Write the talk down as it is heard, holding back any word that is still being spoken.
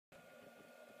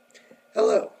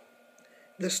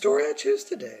The story I chose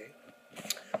today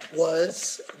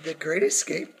was The Great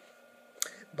Escape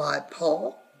by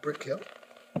Paul Brickhill.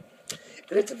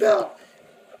 And it's about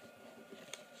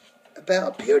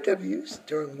POWs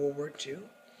during World War II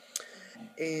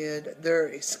and their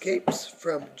escapes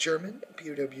from German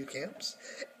POW camps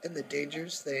and the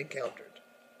dangers they encountered.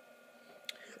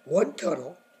 One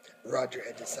tunnel, Roger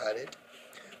had decided,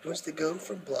 was to go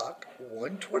from Block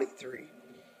 123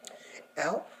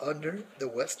 out under the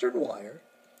Western Wire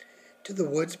to the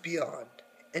woods beyond,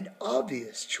 an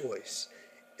obvious choice,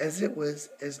 as it was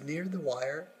as near the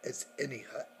wire as any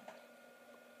hut.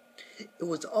 It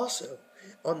was also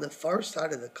on the far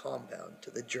side of the compound to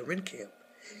the German camp,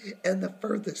 and the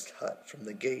furthest hut from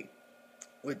the gate,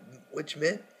 which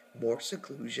meant more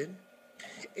seclusion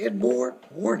and more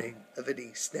warning of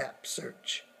any snap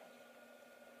search.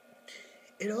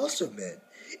 It also meant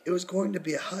it was going to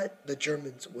be a hut the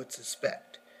Germans would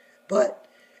suspect, but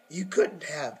you couldn't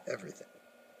have everything.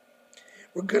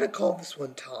 We're going to call this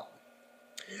one Tom.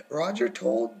 Roger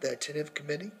told the attentive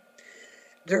committee,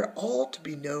 they're all to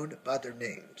be known by their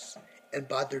names, and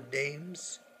by their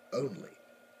names only.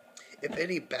 If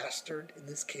any bastard in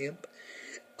this camp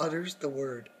utters the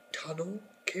word tunnel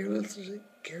carelessly,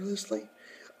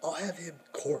 I'll have him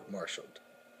court-martialed.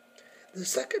 The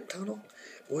second tunnel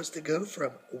was to go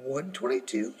from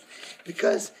 122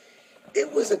 because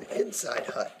it was an inside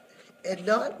hut and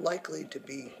not likely to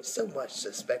be so much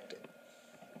suspected.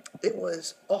 It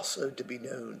was also to be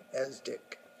known as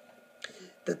Dick.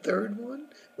 The third one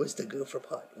was to go from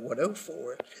hut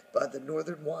 104 by the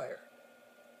Northern Wire.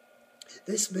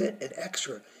 This meant an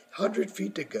extra 100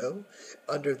 feet to go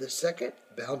under the second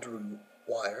boundary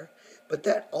wire, but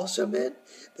that also meant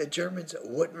the Germans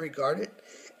wouldn't regard it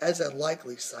as a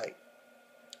likely site.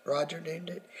 Roger named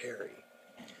it Harry.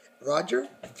 Roger,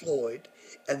 Floyd,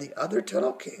 and the other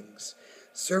tunnel kings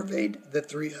surveyed the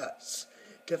three huts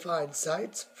to find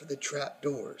sites for the trap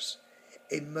doors,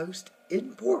 a most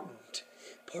important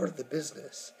part of the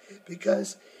business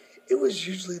because it was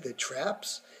usually the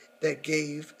traps that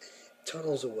gave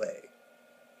tunnels away.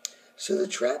 So the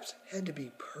traps had to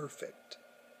be perfect.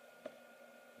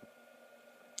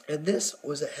 And this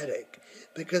was a headache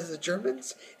because the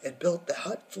Germans had built the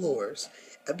hut floors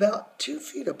about 2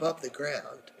 feet above the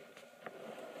ground.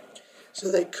 So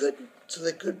they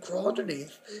could crawl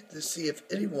underneath to see if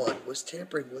anyone was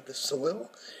tampering with the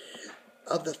soil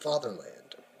of the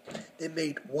fatherland. They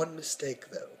made one mistake,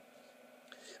 though,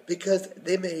 because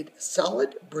they made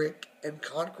solid brick and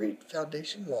concrete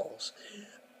foundation walls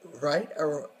right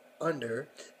under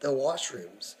the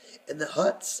washrooms in the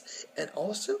huts, and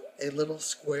also a little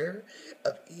square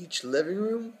of each living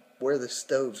room where the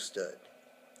stove stood.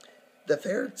 The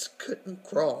ferrets couldn't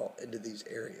crawl into these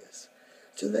areas,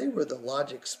 so they were the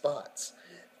logic spots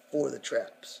for the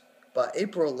traps. By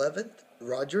April 11th,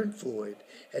 Roger and Floyd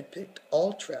had picked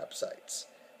all trap sites.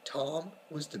 Tom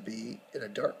was to be in a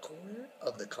dark corner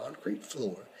of the concrete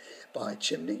floor by a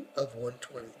chimney of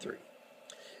 123.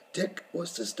 Dick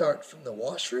was to start from the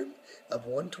washroom of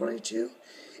 122,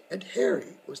 and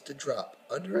Harry was to drop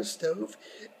under a stove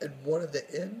in one of the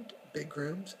end big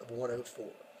rooms of 104.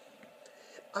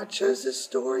 I chose this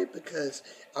story because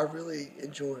I really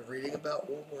enjoy reading about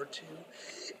World War II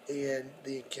and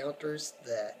the encounters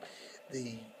that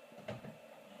they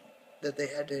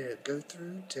had to go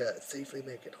through to safely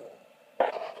make it home.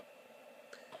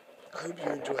 I hope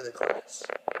you enjoy the class.